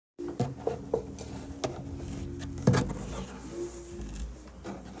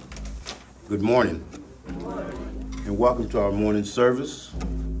Good morning, and welcome to our morning service.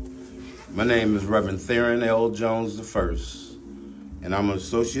 My name is Reverend Theron L. Jones I, and I'm an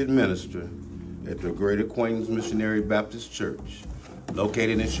associate minister at the Great Acquaintance Missionary Baptist Church,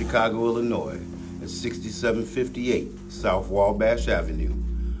 located in Chicago, Illinois, at 6758 South Wabash Avenue,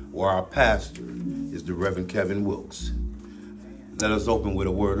 where our pastor is the Reverend Kevin Wilkes. Let us open with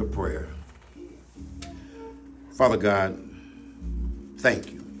a word of prayer. Father God,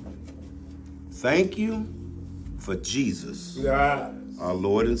 thank you. Thank you for Jesus, our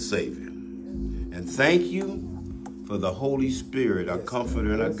Lord and Savior. And thank you for the Holy Spirit, our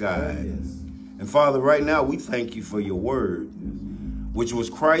comforter and our guide. And Father, right now we thank you for your word, which was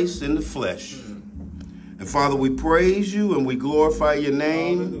Christ in the flesh. And Father, we praise you and we glorify your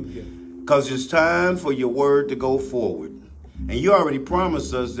name because it's time for your word to go forward. And you already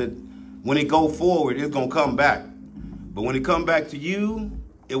promised us that when it go forward, it's going to come back. But when it come back to you,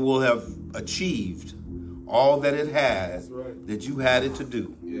 it will have achieved all that it has, that you had it to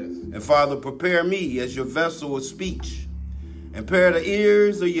do. Yes. And Father, prepare me as your vessel of speech. And prepare the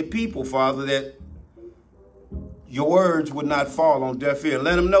ears of your people, Father, that your words would not fall on deaf ears.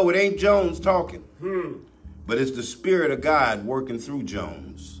 Let them know it ain't Jones talking, but it's the Spirit of God working through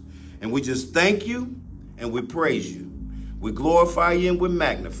Jones. And we just thank you and we praise you. We glorify you and we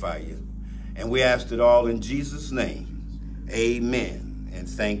magnify you. And we ask it all in Jesus' name. Amen. And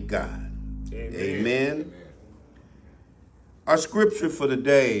thank God. Amen. Amen. Our scripture for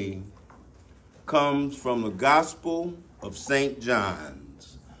today comes from the Gospel of St.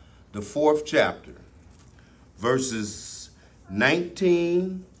 John's, the 4th chapter, verses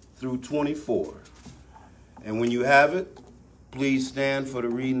 19 through 24. And when you have it, please stand for the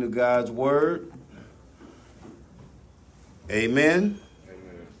reading of God's word. Amen.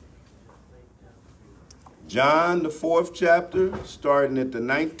 John, the 4th chapter, starting at the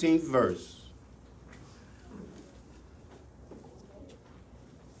 19th verse.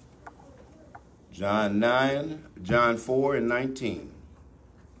 John 4 and 19.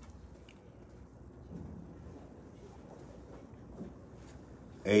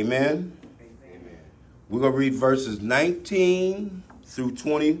 Amen. Amen. We're going to read verses 19 through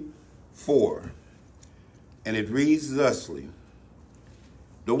 24. And it reads thusly.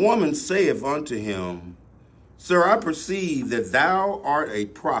 The woman saith unto him, Sir, I perceive that thou art a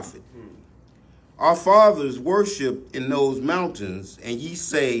prophet. Our fathers worshiped in those mountains, and ye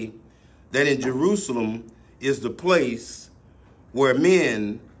say that in Jerusalem is the place where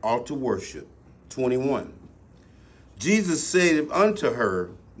men ought to worship. 21. Jesus said unto her,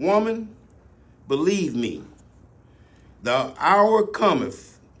 Woman, believe me, the hour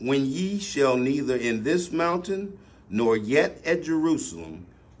cometh when ye shall neither in this mountain nor yet at Jerusalem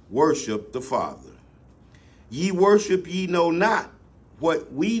worship the Father. Ye worship ye know not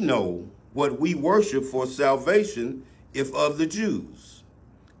what we know, what we worship for salvation, if of the Jews.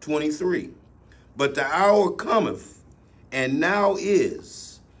 23. But the hour cometh, and now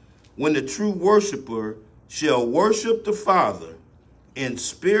is, when the true worshiper shall worship the Father in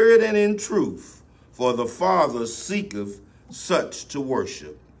spirit and in truth, for the Father seeketh such to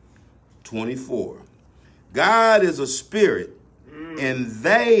worship. 24. God is a spirit, and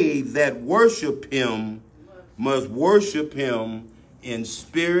they that worship him must worship him in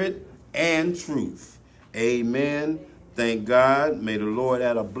spirit and truth. Amen. Thank God. May the Lord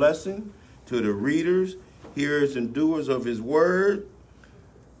add a blessing to the readers, hearers, and doers of his word.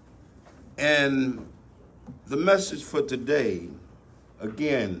 And the message for today,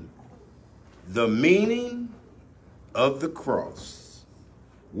 again, the meaning of the cross.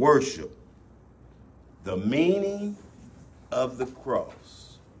 Worship. The meaning of the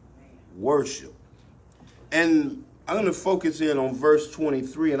cross. Worship. And I'm going to focus in on verse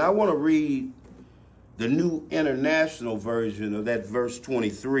 23, and I want to read the New International Version of that verse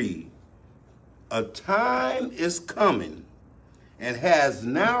 23. A time is coming and has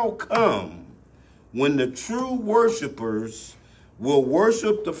now come when the true worshipers will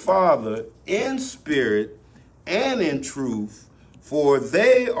worship the Father in spirit and in truth, for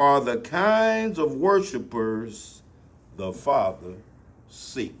they are the kinds of worshipers the Father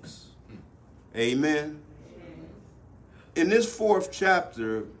seeks. Amen. In this 4th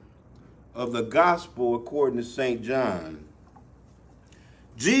chapter of the Gospel according to St. John,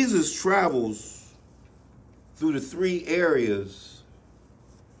 Jesus travels through the 3 areas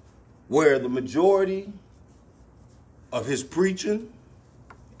where the majority of his preaching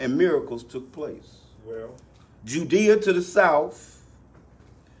and miracles took place. Well, Judea to the south,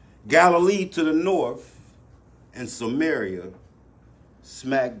 Galilee to the north, and Samaria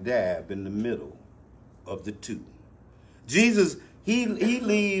smack dab in the middle of the two. Jesus he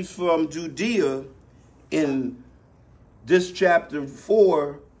leaves from Judea in this chapter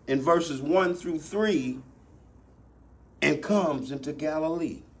 4 in verses 1 through 3 and comes into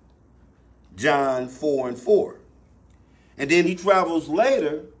Galilee. John 4 and 4. And then he travels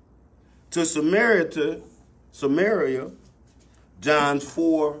later to Samaria, John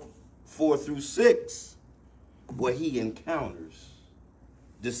 4 through 6, where he encounters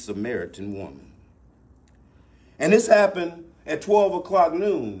this Samaritan woman. And this happened at 12 o'clock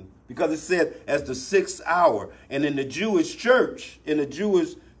noon, because it said as the 6th hour. And in the Jewish church, in the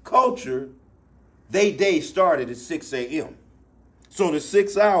Jewish culture, their day started at 6 a.m. So the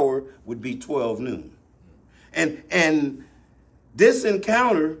 6th hour would be 12 noon. And this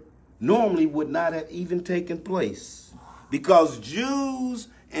encounter normally would not have even taken place, because Jews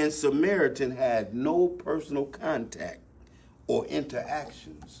and Samaritan had no personal contact or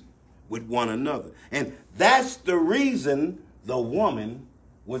interactions with one another. And that's the reason the woman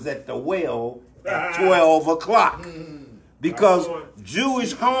was at the well at 12 o'clock. Because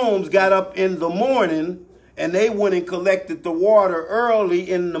Jewish homes got up in the morning and they went and collected the water early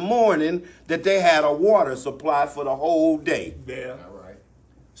in the morning, that they had a water supply for the whole day. Yeah. All right.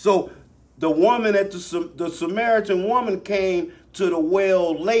 So the woman at the Samaritan woman came to the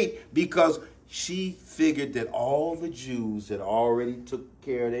well late because she figured that all the Jews had already took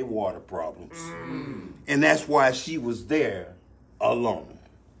care of their water problems. And that's why she was there alone.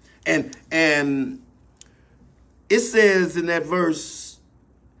 And it says in that verse,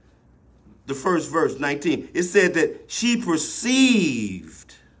 the first verse, 19, it said that she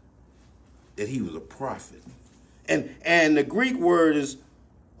perceived that he was a prophet. And the Greek word is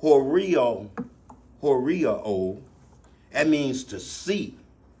horio. That means to see.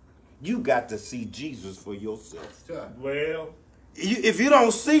 You got to see Jesus for yourself. Well, if you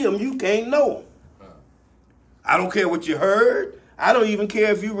don't see him, you can't know him. I don't care what you heard. I don't even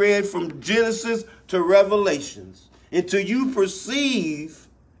care if you read from Genesis to Revelations. Until you perceive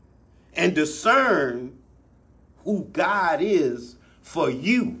and discern who God is for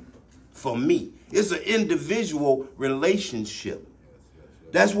you, for me. It's an individual relationship.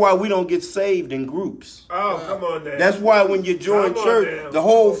 That's why we don't get saved in groups. Oh, come on now. That's why when you join church, the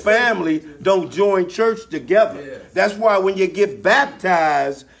whole family don't join church together. Yes. That's why when you get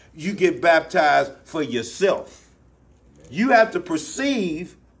baptized, you get baptized for yourself. You have to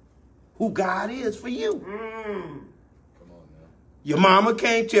perceive who God is for you. Come on now. Your mama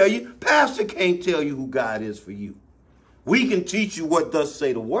can't tell you. Pastor can't tell you who God is for you. We can teach you what thus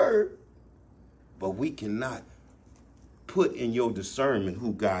say the word, but we cannot put in your discernment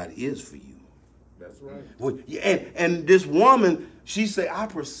who God is for you. That's right. And this woman, she said, I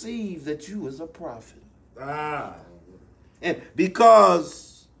perceive that you is a prophet. And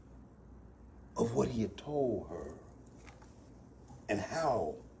because of what he had told her and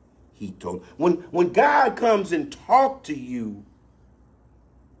how he told. When God comes and talk to you,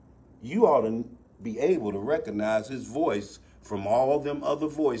 you ought to be able to recognize his voice from all them other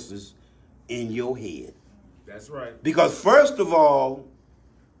voices in your head. That's right. Because first of all,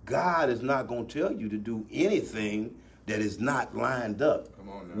 God is not going to tell you to do anything that is not lined up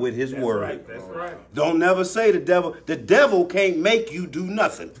with his word. Right. That's right. Don't never say the devil can't make you do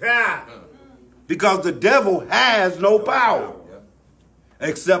nothing. Because the devil has no power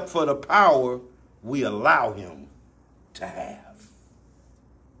except for the power we allow him to have.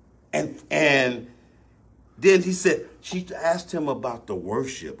 And then she asked him about the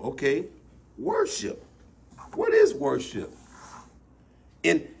worship. Okay, worship. What is worship?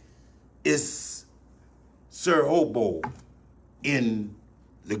 It's serhobo in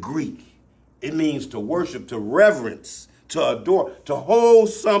the Greek. It means to worship, to reverence, to adore, to hold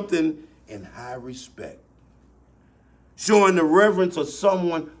something in high respect. Showing the reverence of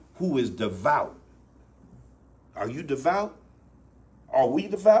someone who is devout. Are you devout? Are we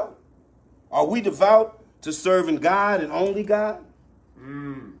devout? Are we devout to serving God and only God?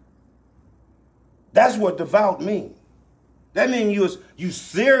 That's what devout means. That means you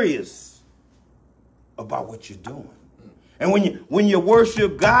serious about what you're doing. And when you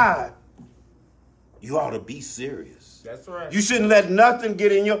worship God, you ought to be serious. That's right. You shouldn't let nothing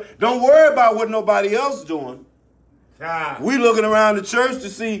get in your... Don't worry about what nobody else doing. We looking around the church to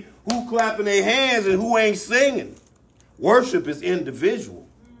see who clapping their hands and who ain't singing. Worship is individual.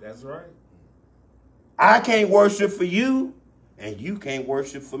 That's right. I can't worship for you, and you can't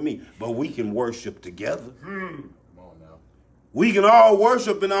worship for me. But we can worship together. Come on now. We can all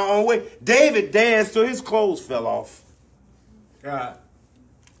worship in our own way. David danced till his clothes fell off.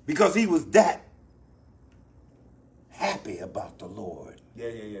 Because he was that happy about the Lord.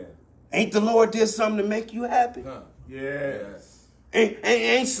 Yeah. Ain't the Lord did something to make you happy? Yes.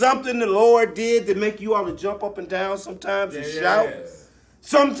 Ain't something the Lord did that make you ought to jump up and down sometimes and shout?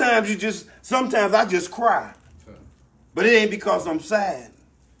 Sometimes I just cry. But it ain't because I'm sad.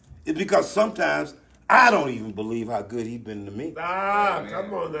 It's because sometimes I don't even believe how good he's been to me.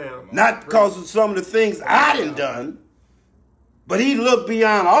 Come on now. Not because of some of the things I done, but he looked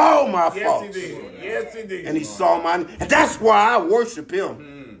beyond all my faults. Yes, he did. Yes, he did. And he saw mine. And that's why I worship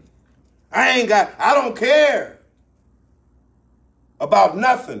him. I don't care about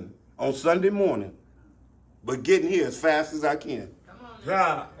nothing on Sunday morning, but getting here as fast as I can.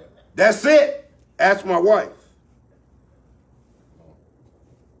 That's it. Ask my wife.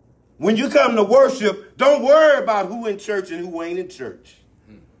 When you come to worship, don't worry about who in church and who ain't in church.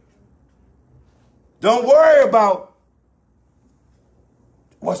 Don't worry about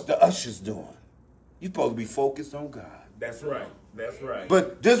what's the ushers doing. You're supposed to be focused on God. That's right. That's right.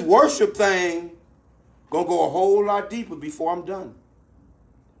 But this worship thing gonna go a whole lot deeper before I'm done.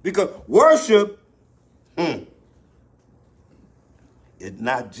 Because worship, it's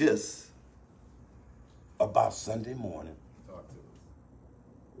not just about Sunday morning.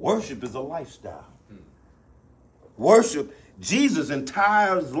 Worship is a lifestyle. Worship, Jesus'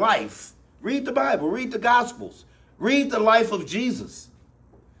 entire life. Read the Bible, read the Gospels, read the life of Jesus.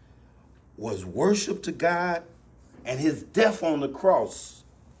 Was worship to God, and his death on the cross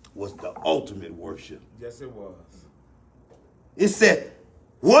was the ultimate worship. Yes, it was. It said,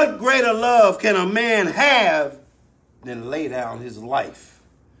 what greater love can a man have than lay down his life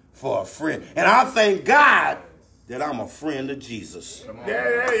for a friend? And I thank God that I'm a friend of Jesus.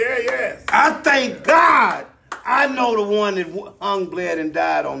 Yes. I thank God I know the one that hung, bled, and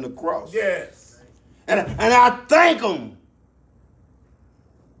died on the cross. Yes. And I thank him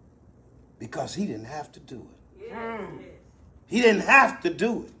because he didn't have to do it. He didn't have to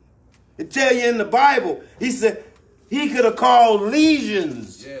do it. It tell you in the Bible, he said he could have called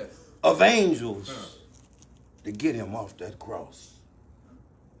legions of angels to get him off that cross.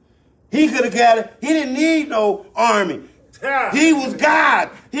 He could have got it. He didn't need no army. He was God.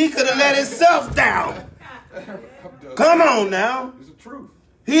 He could have let himself down. Come on now. It's the truth.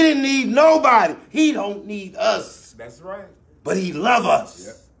 He didn't need nobody. He don't need us. That's right. But he love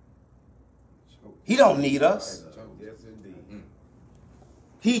us. He don't need us. Yes,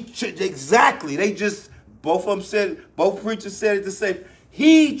 indeed. Exactly. They just, both of them said, both preachers said it the same.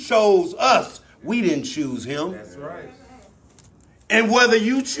 He chose us. We didn't choose him. That's right. And whether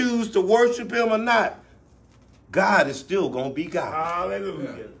you choose to worship him or not, God is still going to be God.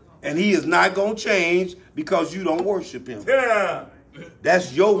 Hallelujah. And he is not going to change because you don't worship him. Yeah.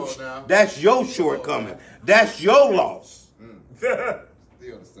 That's your shortcoming. That's your loss.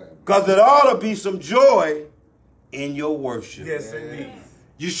 Because there ought to be some joy in your worship. Yes, indeed.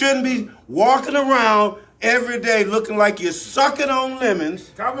 You shouldn't be walking around every day looking like you're sucking on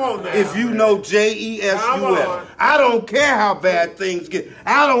lemons. Come on now. If you know Jesus. Come on. I don't care how bad things get.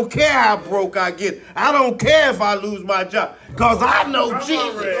 I don't care how broke I get. I don't care if I lose my job. Because I know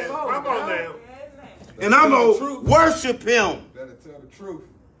Jesus. Come on now. And I'm going to worship him. Better tell the truth.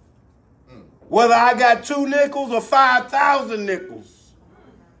 Whether I got 2 nickels or 5,000 nickels.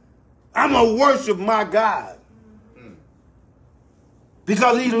 I'm going to worship my God.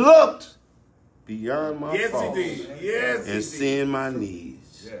 Because he looked beyond my faults. Yes, he did. Yes, and seeing my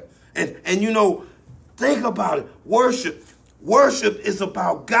needs. Yes. And you know, think about it. Worship is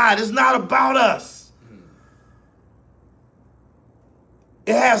about God. It's not about us.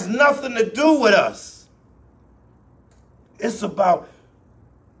 It has nothing to do with us. It's about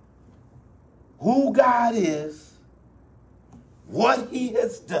who God is, what he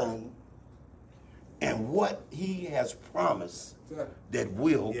has done, and what he has promised that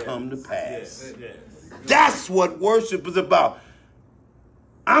will come to pass. Yes. That's what worship is about.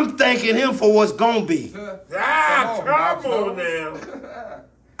 I'm thanking him for what's going to be. Come on now.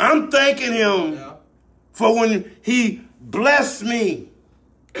 I'm thanking him for when he blessed me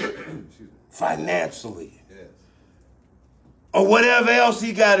financially. Or whatever else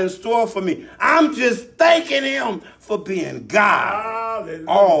he got in store for me. I'm just thanking him for being God. Hallelujah.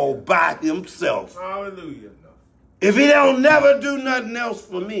 All by himself. Hallelujah. If he don't never do nothing else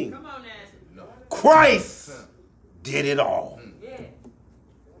for me, Come on now. Christ did it all. Yeah.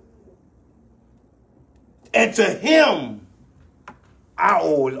 And to him, I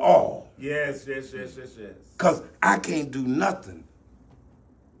owe it all. Yes. Because I can't do nothing.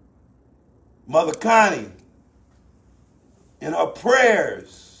 Mother Connie, in her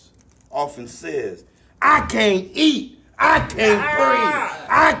prayers, often says, I can't eat, I can't breathe,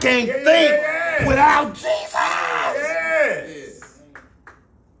 I can't think without Jesus. Yes.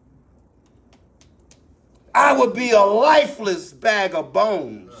 I I would be a lifeless bag of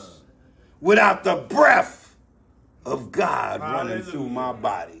bones without the breath of God running through my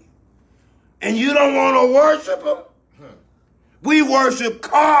body. And you don't want to worship him? We worship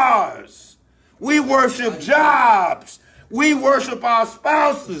cars. We worship jobs. We worship our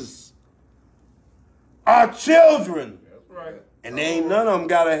spouses, our children. That's right. And there ain't none of them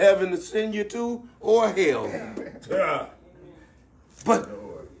got a heaven to send you to or hell. Yeah. But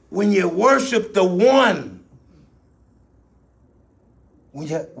when you worship the one, when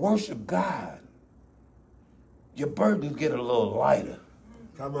you worship God, your burdens get a little lighter.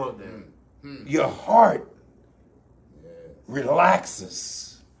 Come on now. Your heart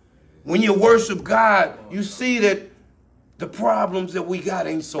relaxes. When you worship God, you see that the problems that we got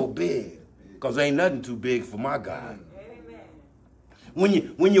ain't so big, because ain't nothing too big for my God. When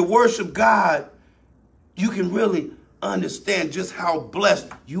you worship God, you can really understand just how blessed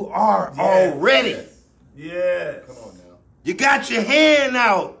you are already. Yes. Come on now. You got your hand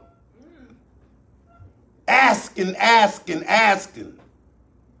out, asking.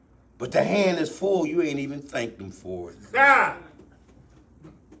 But the hand is full. You ain't even thanked him for it. Ah.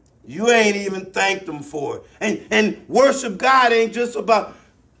 You ain't even thanked him for it. And worship God ain't just about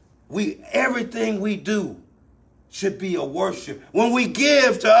everything we do should be a worship. When we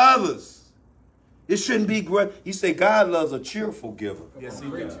give to others, it shouldn't be grudging. You say God loves a cheerful giver. Yes, he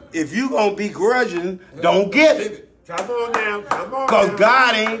does. If you gonna be grudging, don't give it. Come on now. Come on. Because now.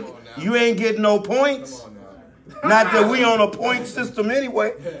 God ain't, you ain't getting no points. Come on now. Not that we on a point system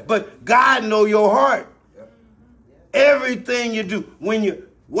anyway, but God know your heart. Everything you do, when you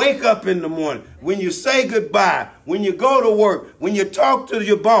wake up in the morning, when you say goodbye, when you go to work, when you talk to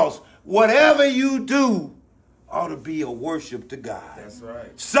your boss, whatever you do ought to be a worship to God. That's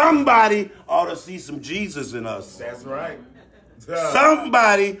right. Somebody ought to see some Jesus in us. That's right.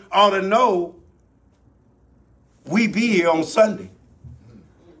 Somebody ought to know we be here on Sunday.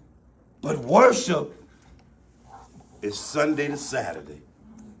 But worship is Sunday to Saturday.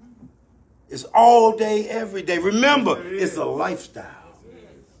 It's all day, every day. Remember, it's a lifestyle.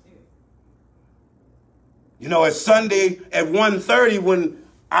 You know, it's Sunday at 1:30 when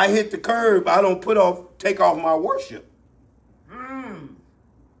I hit the curb, I don't take off my worship.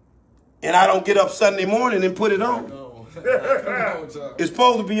 And I don't get up Sunday morning and put it on. No. Come on, Chuck. It's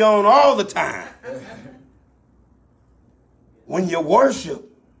supposed to be on all the time. When you worship,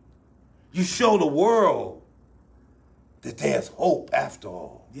 you show the world that there's hope after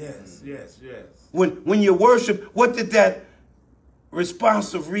all. Yes, yes, yes. When you worship, what did that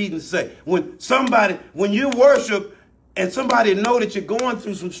responsive reading say? When you worship and somebody know that you're going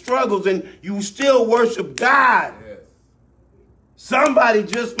through some struggles and you still worship God, Yes. somebody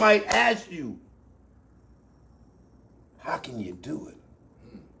just might ask you, how can you do it?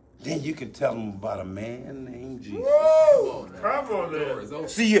 Then you can tell them about a man named Jesus. Whoa! Come on Door is now. open.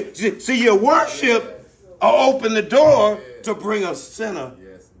 See, your worship will open the door to bring a sinner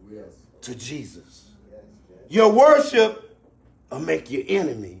Yes, it will. to Jesus. Your worship will make your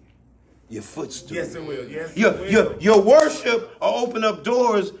enemy your footstool. Yes, it will. Yes, it will. Your worship will open up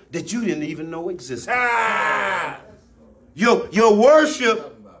doors that you didn't even know existed. Ah! Your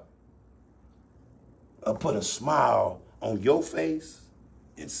worship will put a smile on your face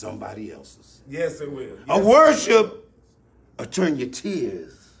and somebody else's. Yes, it will. A Yes. worship will turn your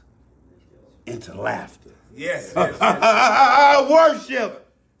tears into laughter. Yes, yes, yes. Worship.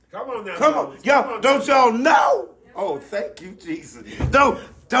 Come on now. Come on. Y'all, don't y'all know? Oh, thank you, Jesus.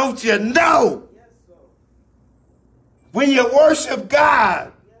 Don't you know? When you worship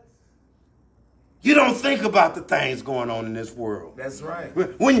God, you don't think about the things going on in this world. That's right.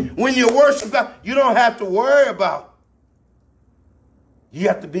 When you worship God, you don't have to worry about. You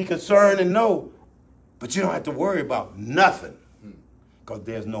have to be concerned and know, but you don't have to worry about nothing, because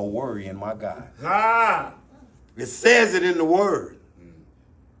there's no worry in my God. Ah! It says it in the Word.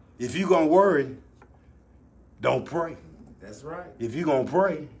 If you're going to worry, don't pray. That's right. If you're going to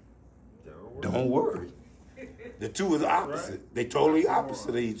pray, don't worry. The two is opposite. right. They're totally opposite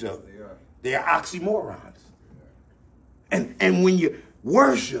of each other. They are. They are oxymorons. And when you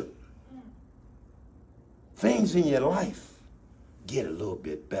worship, things in your life get a little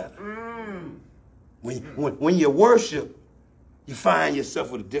bit better. When you worship, you find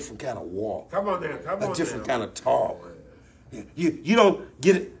yourself with a different kind of walk, Come on now. Come on a different now. kind of talk. You don't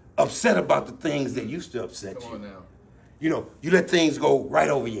get upset about the things that used to upset Come you. on now. You know, you let things go right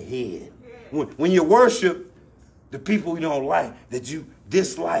over your head. When you worship, the people you don't like, that you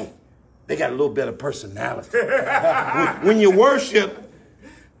dislike, they got a little better personality. when you worship,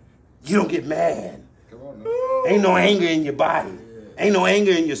 you don't get mad. Come on now. Ain't no anger in your body. Ain't no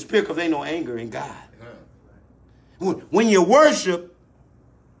anger in your spirit, because ain't no anger in God. When you worship,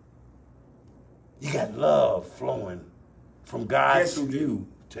 you got love flowing from God Yes, through you do. you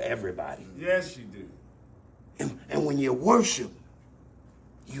to everybody. Yes, you do. And when you worship,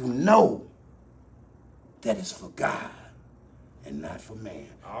 you know that it's for God and not for man.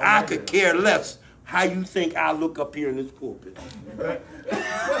 All I right, could then. care less how you think I look up here in this pulpit.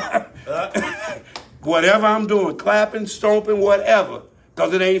 Whatever I'm doing, clapping, stomping, whatever,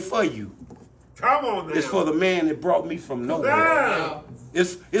 because it ain't for you. Come on now. It's for the man that brought me from nowhere. Yeah.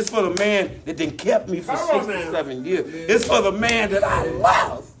 It's for the man that then kept me for Come on 67 years. It's for the man that I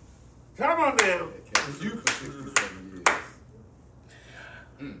love. Come on now. You for 67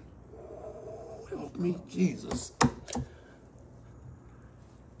 years. Help me, Jesus.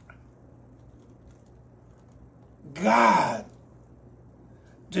 God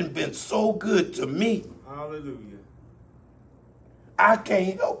done been so good to me. Hallelujah. I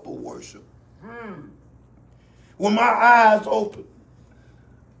can't help but worship. When my eyes open,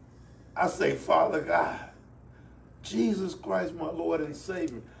 I say, Father God, Jesus Christ, my Lord and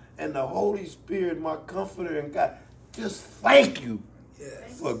Savior, and the Holy Spirit, my comforter and God, just thank you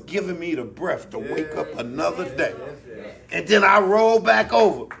for giving me the breath to wake up another day. And then I roll back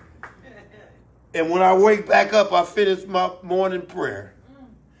over. And when I wake back up, I finish my morning prayer.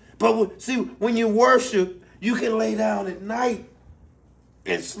 But see, when you worship, you can lay down at night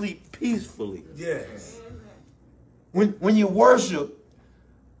and sleep peacefully. Yes. When you worship,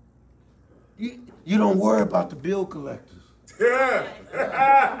 you don't worry about the bill collectors. Yeah.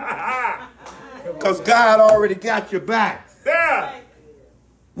 Because God already got your back. Yeah.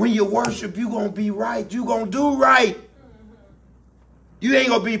 When you worship, you're going to be right. You're going to do right. You ain't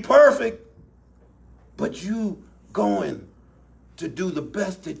going to be perfect, but you going to do the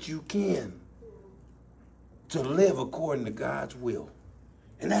best that you can to live according to God's will.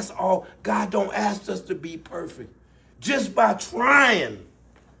 And that's all. God don't ask us to be perfect. Just by trying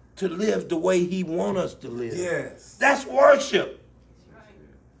to live the way he want us to live. Yes. That's worship.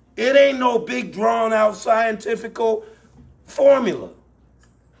 It ain't no big drawn out scientific formula.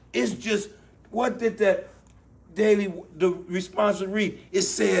 It's just, what did that the response read? It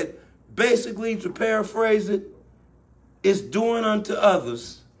said, basically, to paraphrase it, it's doing unto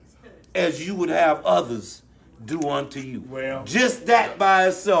others as you would have others do unto you. Well. Just that by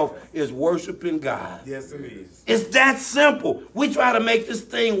itself is worshiping God. Yes, it is. It's that simple. We try to make this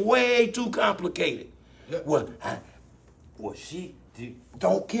thing way too complicated. Well, she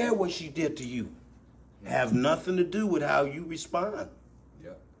don't care what she did to you. Have nothing to do with how you respond.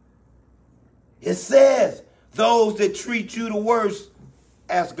 Yep. It says, those that treat you the worst,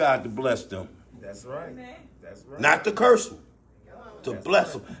 ask God to bless them. That's right. That's right. Not to curse them, to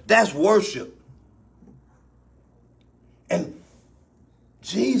bless them. That's worship. And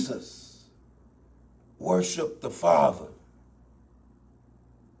Jesus worshiped the Father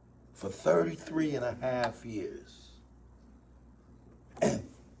for 33 and a half years.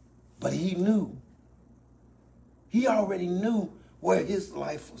 But he knew. He already knew where his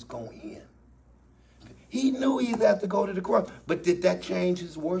life was going to end. He knew he'd have to go to the cross. But did that change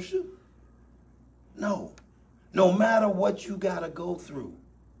his worship? No. No matter what you got to go through,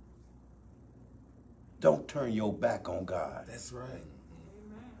 don't turn your back on God. That's right.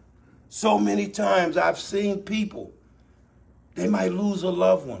 So many times I've seen people, they might lose a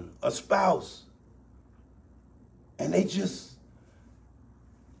loved one, a spouse, and they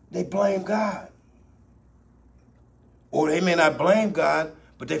blame God. Or they may not blame God,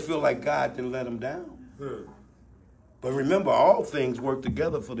 but they feel like God didn't let them down. But remember, all things work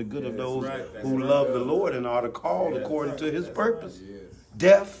together for the good of those who love the Lord and are called according to his purpose.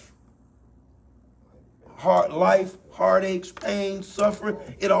 Death, life, heartaches, pain, suffering,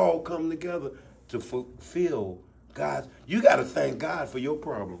 it all come together to fulfill God's. You got to thank God for your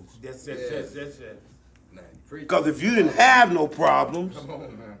problems. That's it. Because if you didn't have no problems,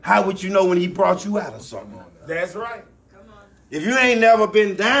 how would you know when he brought you out of something? That's right. If you ain't never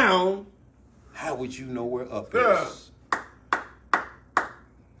been down, how would you know where up is?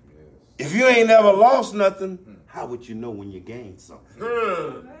 If you ain't never lost nothing, how would you know when you gained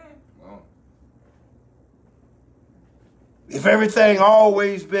something? If everything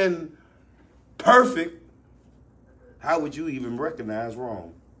always been perfect, how would you even recognize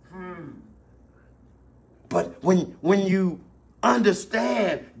wrong? But when you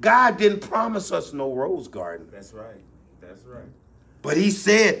understand, God didn't promise us no rose garden. That's right. That's right. But he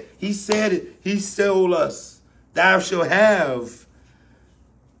said it. He told us, thou shalt have,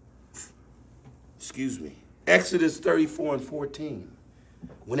 Exodus 34 and 14.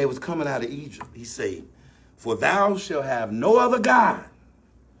 When they was coming out of Egypt, he said, for thou shalt have no other God,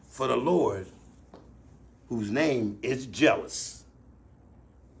 for the Lord whose name is jealous,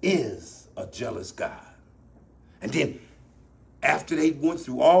 is a jealous God. And then after they went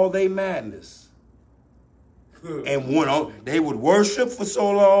through all their madness and went on, they would worship for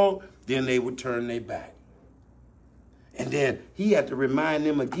so long, then they would turn their back. And then he had to remind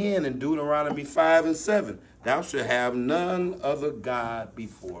them again in Deuteronomy 5 and 7, thou shalt have none other God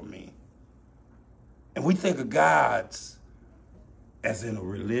before me. And we think of gods as in a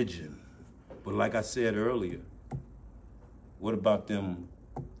religion. But like I said earlier, what about them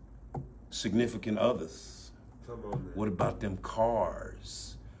significant others? Come on, man. What about them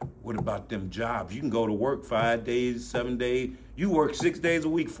cars? What about them jobs? You can go to work 5 days, 7 days. You work 6 days a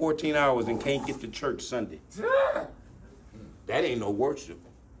week, 14 hours, and can't get to church Sunday. That ain't no worship.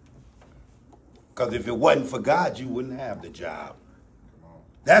 Because if it wasn't for God, you wouldn't have the job.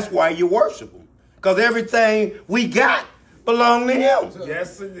 That's why you worship him. Because everything we got belongs to him.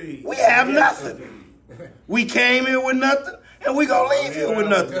 Yes, indeed. We have Yes, nothing. We came here with nothing, and we gonna leave here with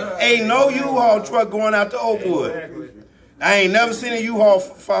nothing. Ain't no U-Haul truck going out to Oakwood. Exactly. I ain't never seen a U-Haul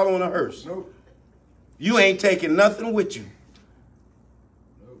following a hearse. Nope. You ain't taking nothing with you.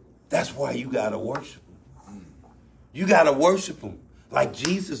 Nope. That's why you gotta worship him. You gotta worship him like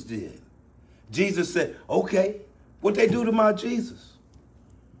Jesus did. Jesus said, okay, what they do to my Jesus?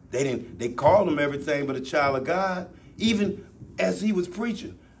 They called him everything but a child of God. Even as he was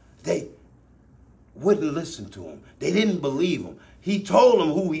preaching, they wouldn't listen to him. They didn't believe him. He told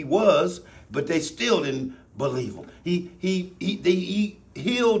them who he was, but they still didn't believe him. He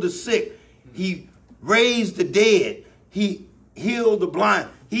healed the sick. He raised the dead. He healed the blind.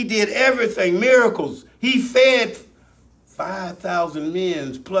 He did everything, miracles. He fed 5,000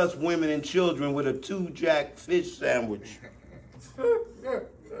 men plus women and children with a 2-jack fish sandwich.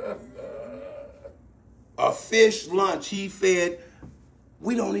 A fish lunch he fed.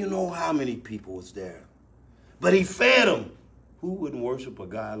 We don't even know how many people was there. But he fed them. Who wouldn't worship a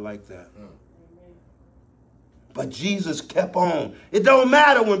God like that? But Jesus kept on. It don't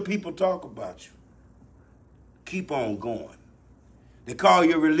matter when people talk about you. Keep on going. They call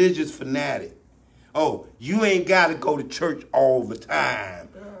you a religious fanatic. Oh, you ain't got to go to church all the time.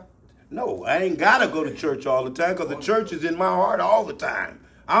 No, I ain't got to go to church all the time because the church is in my heart all the time.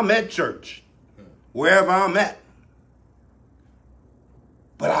 I'm at church, wherever I'm at.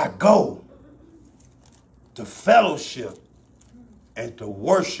 But I go to fellowship and to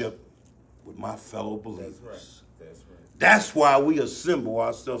worship with my fellow believers. That's right. That's right. That's why we assemble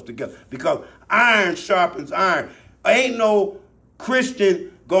ourselves together. Because iron sharpens iron. Ain't no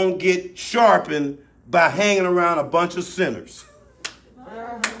Christian gonna get sharpened by hanging around a bunch of sinners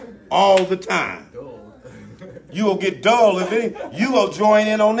all the time. You will get dull if any. You will join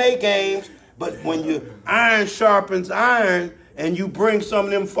in on their games. But when you iron sharpens iron and you bring some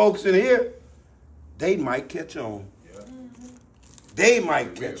of them folks in here, they might catch on. They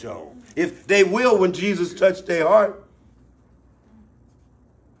might catch on. If they will when Jesus touched their heart.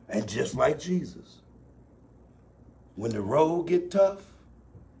 And just like Jesus, when the road get tough,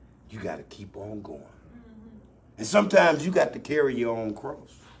 you got to keep on going. And sometimes you got to carry your own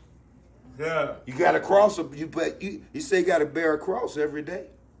cross. Yeah. You got to cross. You say you got to bear a cross every day.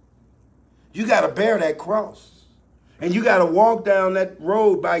 You got to bear that cross. And you got to walk down that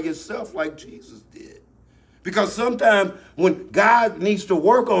road by yourself like Jesus did. Because sometimes when God needs to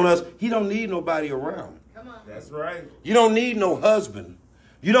work on us, he don't need nobody around. Come on. That's right. You don't need no husband.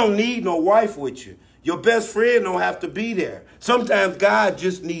 You don't need no wife with you. Your best friend don't have to be there. Sometimes God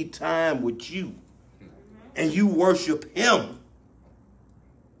just needs time with you. And you worship him.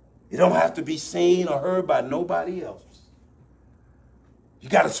 You don't have to be seen or heard by nobody else. You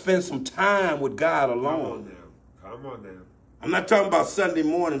got to spend some time with God Come on alone. now. Come on now. I'm not talking about Sunday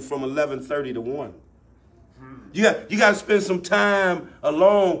morning from 11:30 to 1. You got to spend some time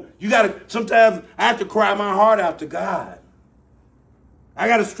alone. Sometimes I have to cry my heart out to God. I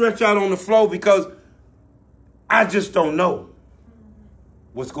got to stretch out on the floor because I just don't know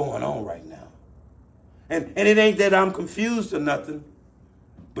what's going on right now. And it ain't that I'm confused or nothing,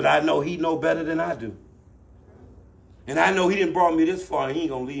 but I know he know better than I do. And I know he didn't brought me this far and he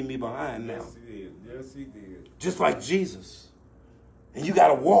ain't going to leave me behind now. Yes, he did. Yes, he did. Just like Jesus. And you got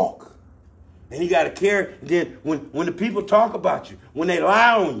to walk. And you got to carry. And then when the people talk about you, when they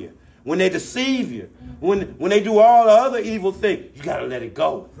lie on you, when they deceive you, when they do all the other evil things, you got to let it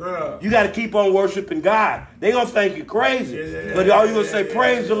go. You got to keep on worshiping God. They're going to think you crazy. But all you going to say,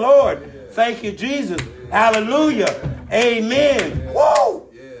 praise the Lord. Thank you, Jesus. Hallelujah. Amen. Whoa.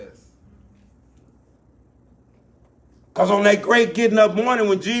 Yes. Because on that great getting up morning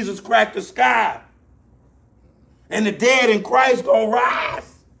when Jesus cracked the sky and the dead in Christ going to rise.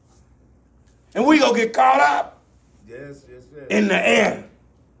 And we going to get caught up Yes, yes, yes. in the air.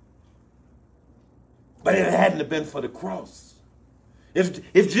 But it hadn't have been for the cross.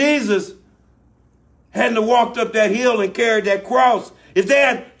 If Jesus hadn't have walked up that hill and carried that cross, if they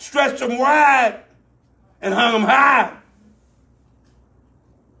had stretched him wide and hung him high,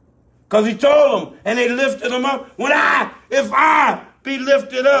 because he told them, and they lifted him up. If I be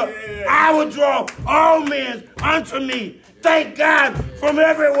lifted up, I will draw all men unto me. Thank God from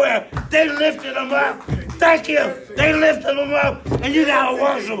everywhere. They lifted him up. Thank you. They lifted him up. And you got to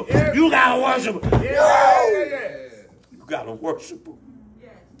worship him. You got to worship him. You got to worship him.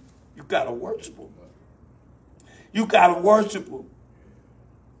 You got to worship him. You got to worship him.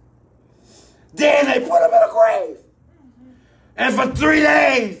 Then they put him in a grave. And for 3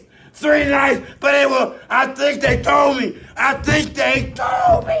 days, 3 nights, but I think they told me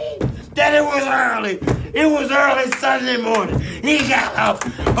that it was early. It was early Sunday morning. He got up.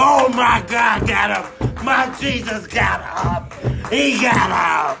 Oh my God, got up. My Jesus got up. He got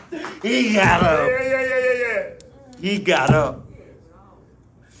up. He got up. He got up.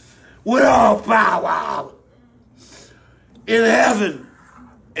 With all power in heaven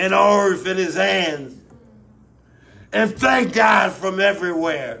and earth in his hands. And thank God from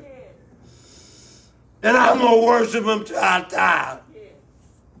everywhere. And I'm going to worship him till I die.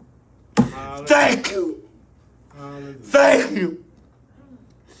 Thank you. Thank you.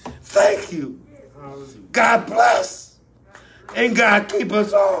 Thank you. God bless. And God keep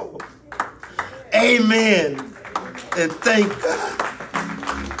us all. Amen. And thank God.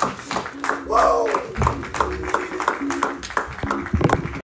 Whoa.